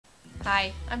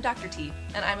Hi, I'm Dr. T,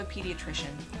 and I'm a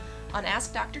pediatrician. On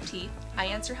Ask Dr. T, I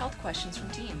answer health questions from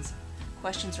teens.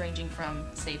 Questions ranging from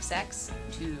safe sex,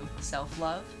 to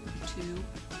self-love,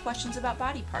 to questions about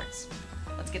body parts.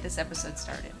 Let's get this episode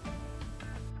started.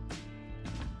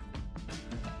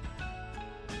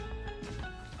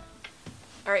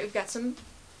 Alright, we've got some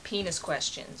penis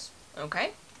questions,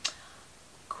 okay?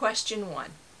 Question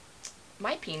 1.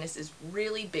 My penis is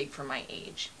really big for my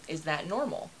age. Is that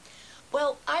normal?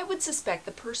 Well, I would suspect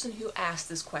the person who asked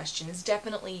this question is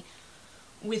definitely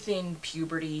within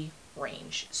puberty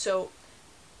range. So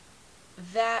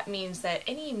that means that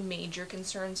any major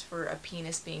concerns for a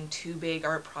penis being too big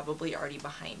are probably already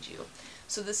behind you.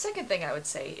 So the second thing I would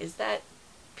say is that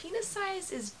penis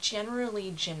size is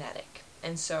generally genetic.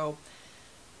 And so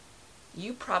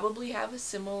you probably have a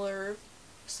similar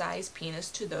size penis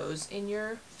to those in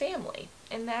your family.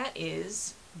 And that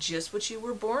is just what you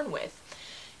were born with.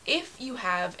 If you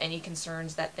have any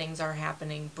concerns that things are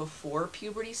happening before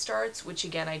puberty starts, which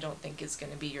again I don't think is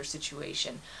going to be your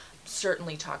situation,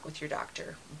 certainly talk with your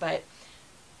doctor. But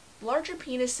larger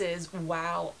penises,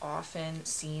 while often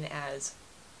seen as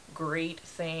great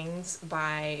things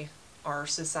by our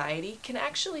society, can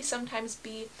actually sometimes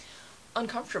be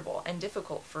uncomfortable and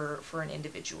difficult for an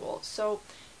individual. So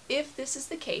if this is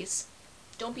the case,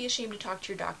 don't be ashamed to talk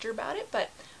to your doctor about it,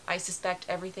 but I suspect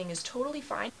everything is totally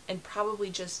fine and probably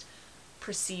just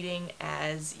proceeding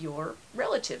as your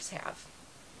relatives have.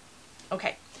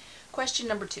 Okay, question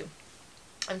number 2.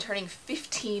 I'm turning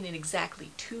 15 in exactly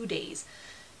 2 days,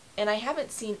 and I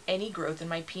haven't seen any growth in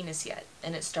my penis yet,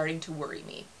 and it's starting to worry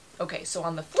me. Okay, so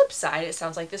on the flip side, it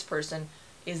sounds like this person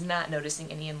is not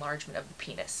noticing any enlargement of the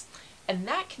penis, and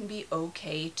that can be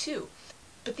okay too.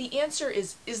 But the answer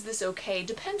is this okay?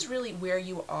 Depends really where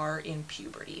you are in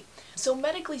puberty. So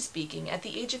medically speaking, at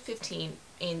the age of 15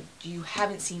 and you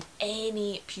haven't seen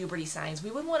any puberty signs,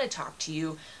 we would want to talk to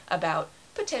you about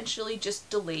potentially just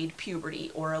delayed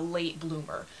puberty or a late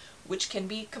bloomer, which can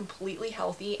be completely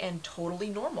healthy and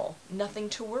totally normal. Nothing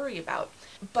to worry about.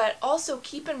 But also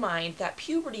keep in mind that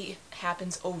puberty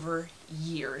happens over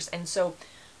years, and so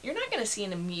you're not going to see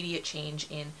an immediate change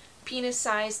in penis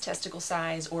size, testicle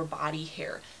size, or body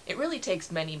hair. It really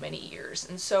takes many, many years.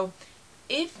 And so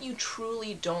if you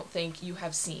truly don't think you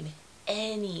have seen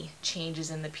any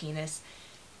changes in the penis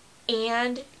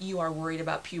and you are worried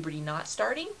about puberty not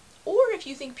starting, or if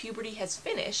you think puberty has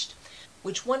finished,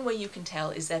 which one way you can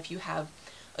tell is that if you have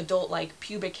adult-like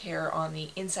pubic hair on the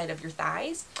inside of your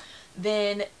thighs,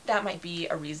 then that might be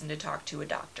a reason to talk to a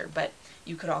doctor. But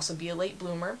you could also be a late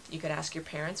bloomer. You could ask your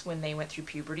parents when they went through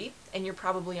puberty, and you're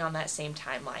probably on that same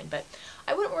timeline. But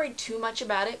I wouldn't worry too much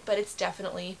about it, but it's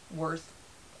definitely worth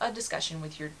a discussion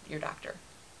with your doctor.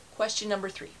 Question number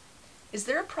 3. Is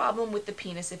there a problem with the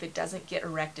penis if it doesn't get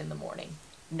erect in the morning?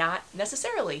 Not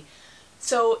necessarily.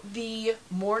 So the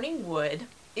morning wood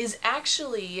is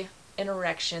actually an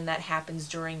erection that happens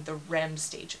during the REM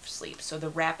stage of sleep, so the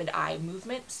rapid eye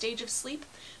movement stage of sleep,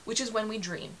 which is when we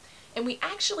dream. And we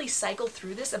actually cycle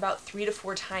through this about 3 to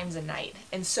 4 times a night.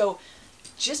 And so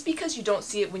just because you don't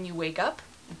see it when you wake up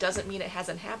doesn't mean it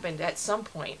hasn't happened at some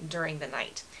point during the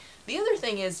night. The other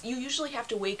thing is you usually have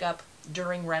to wake up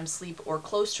during REM sleep or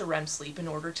close to REM sleep in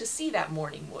order to see that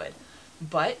morning wood.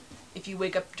 But if you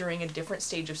wake up during a different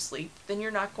stage of sleep, then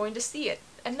you're not going to see it.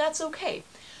 And that's okay.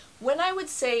 When I would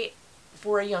say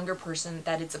for a younger person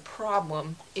that it's a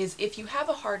problem is if you have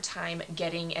a hard time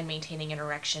getting and maintaining an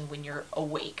erection when you're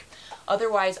awake.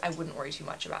 Otherwise, I wouldn't worry too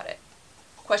much about it.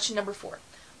 Question number 4.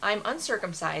 I'm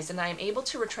uncircumcised and I am able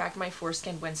to retract my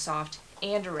foreskin when soft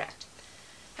and erect.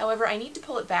 However, I need to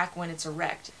pull it back when it's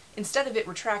erect instead of it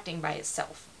retracting by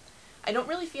itself. I don't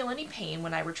really feel any pain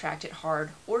when I retract it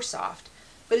hard or soft,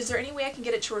 but is there any way I can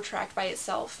get it to retract by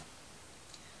itself?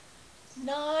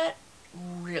 Not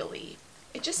really.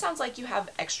 It just sounds like you have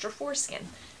extra foreskin,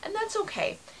 and that's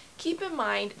okay. Keep in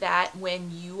mind that when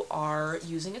you are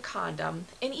using a condom,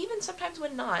 and even sometimes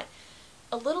when not,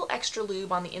 a little extra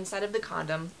lube on the inside of the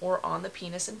condom or on the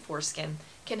penis and foreskin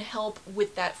can help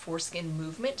with that foreskin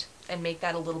movement and make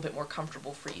that a little bit more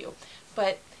comfortable for you.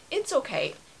 But it's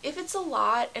okay. If it's a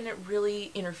lot and it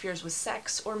really interferes with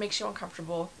sex or makes you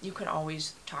uncomfortable, you can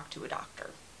always talk to a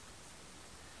doctor.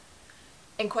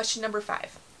 And question number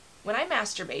 5. When I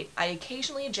masturbate, I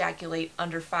occasionally ejaculate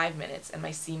under 5 minutes and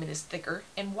my semen is thicker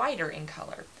and whiter in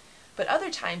color. But other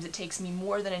times it takes me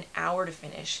more than an hour to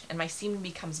finish and my semen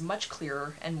becomes much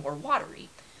clearer and more watery.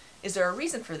 Is there a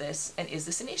reason for this, and is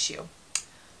this an issue?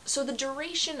 So the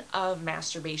duration of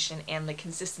masturbation and the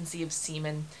consistency of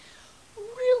semen,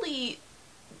 really,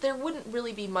 there wouldn't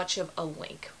really be much of a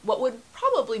link. What would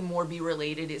probably more be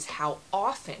related is how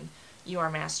often you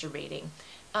are masturbating.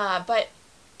 But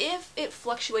if it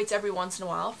fluctuates every once in a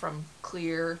while from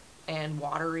clear and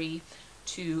watery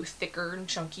to thicker and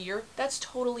chunkier, that's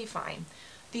totally fine.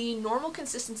 The normal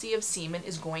consistency of semen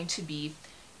is going to be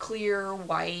clear,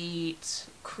 white,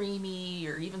 creamy,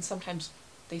 or even sometimes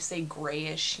they say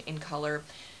grayish in color.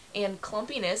 And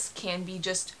clumpiness can be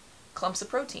just clumps of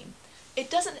protein. It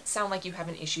doesn't sound like you have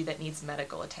an issue that needs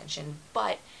medical attention,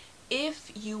 but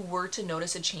if you were to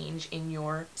notice a change in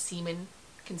your semen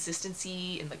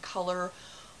consistency, in the color,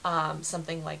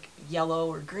 something like yellow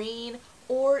or green,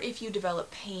 or if you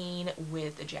develop pain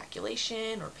with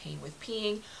ejaculation or pain with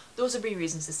peeing, those would be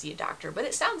reasons to see a doctor. But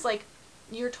it sounds like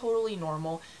you're totally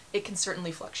normal. It can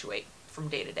certainly fluctuate from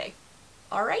day to day.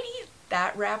 Alrighty,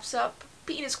 that wraps up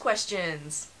penis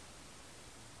questions.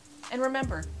 And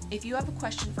remember, if you have a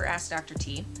question for Ask Dr.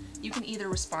 T, you can either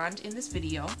respond in this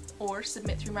video or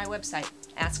submit through my website,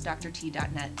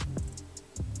 askdrt.net.